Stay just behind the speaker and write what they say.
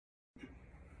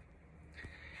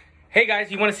Hey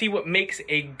guys, you want to see what makes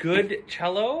a good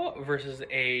cello versus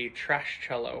a trash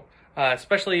cello?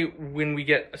 Especially when we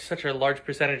get such a large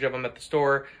percentage of them at the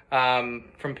store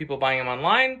from people buying them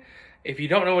online. If you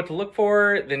don't know what to look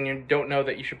for, then you don't know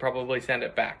that you should probably send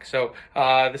it back. So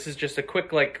this is just a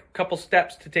quick couple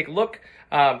steps to take a look.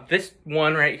 This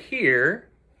one right here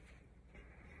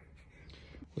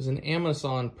was an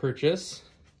Amazon purchase,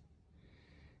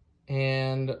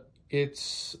 and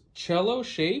it's cello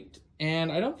shaped.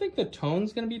 And I don't think the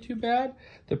tone's going to be too bad.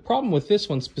 The problem with this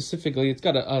one specifically, it's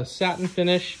got a satin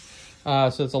finish,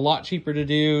 so it's a lot cheaper to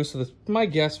do. So my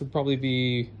guess would probably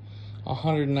be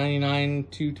 $199,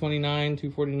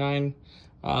 $229,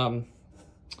 $249.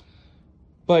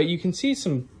 But you can see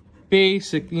some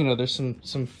basic, there's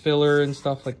some filler and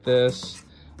stuff like this.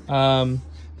 The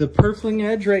purfling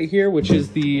edge right here, which is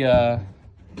the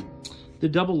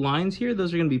double lines here,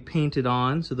 those are going to be painted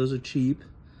on, so those are cheap.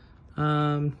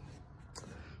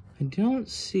 I don't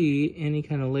see any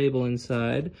kind of label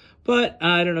inside, but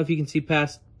I don't know if you can see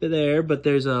past there, but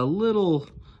there's a little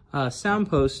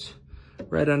sound post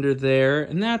right under there,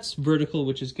 and that's vertical,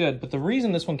 which is good. But the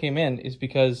reason this one came in is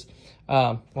because,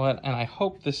 and I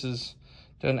hope this is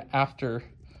done after,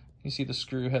 you see the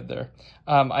screw head there.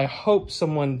 I hope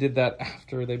someone did that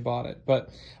after they bought it. But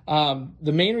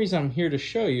the main reason I'm here to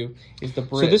show you is the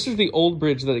bridge. So this is the old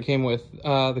bridge that it came with.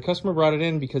 The customer brought it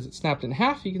in because it snapped in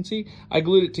half, you can see. I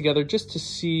glued it together just to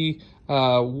see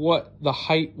what the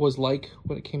height was like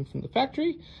when it came from the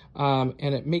factory.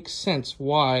 And it makes sense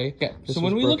why. Yeah, so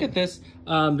when we look at this,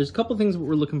 there's a couple things that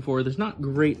we're looking for. There's not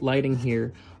great lighting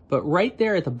here. But right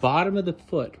there at the bottom of the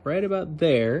foot, right about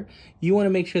there, you want to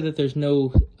make sure that there's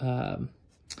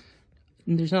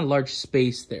there's not a large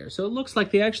space there. So it looks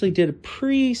like they actually did a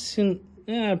pretty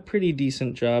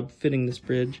decent job fitting this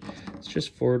bridge. It's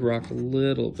just forward rocked a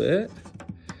little bit.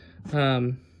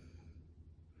 But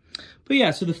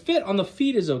yeah, so the fit on the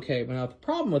feet is okay. But now the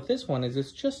problem with this one is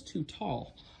it's just too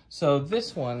tall. So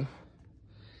this one,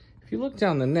 if you look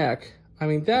down the neck, I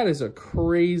mean, that is a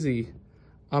crazy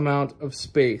amount of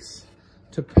space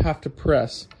to have to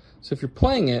press. So if you're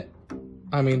playing it,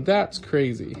 I mean, that's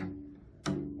crazy.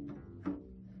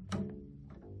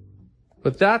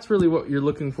 But that's really what you're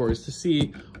looking for, is to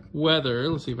see whether,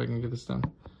 let's see if I can get this done,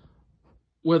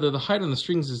 whether the height on the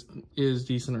strings is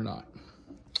decent or not.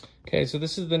 Okay, so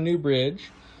this is the new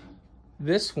bridge.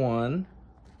 This one,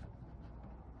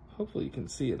 hopefully you can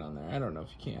see it on there. I don't know if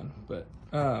you can, but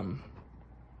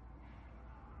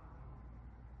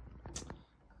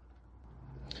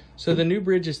so the new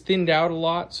bridge is thinned out a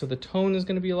lot, so the tone is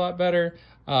going to be a lot better,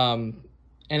 and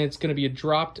it's going to be a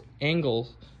dropped angle.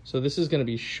 So this is going to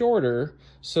be shorter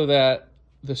so that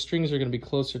the strings are going to be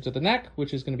closer to the neck,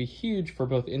 which is going to be huge for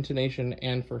both intonation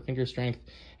and for finger strength,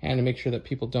 and to make sure that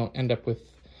people don't end up with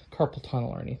carpal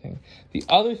tunnel or anything. The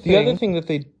other thing that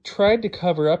they tried to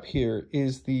cover up here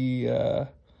is the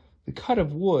cut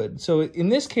of wood. So in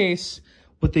this case,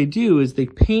 what they do is they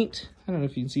paint, I don't know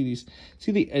if you can see these,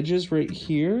 see the edges right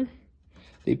here?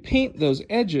 They paint those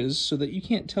edges so that you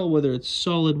can't tell whether it's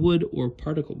solid wood or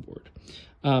particle board.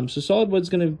 So solid wood's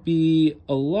going to be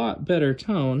a lot better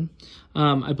tone.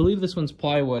 I believe this one's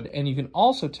plywood, and you can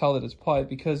also tell that it's ply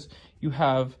because you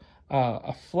have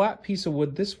a flat piece of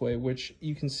wood this way, which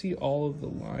you can see all of the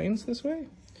lines this way.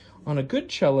 On a good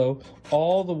cello,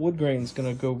 all the wood grain's going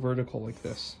to go vertical like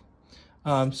this.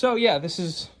 So yeah, this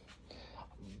is,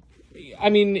 I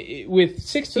mean, with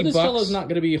 60 bucks, this cello's not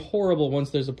going to be horrible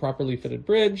once there's a properly fitted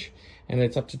bridge and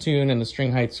it's up to tune and the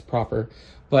string height's proper.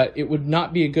 But it would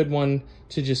not be a good one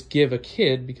to just give a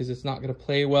kid because it's not going to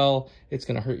play well, it's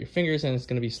going to hurt your fingers, and it's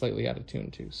going to be slightly out of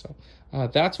tune too. So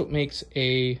that's what makes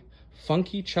a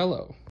funky cello.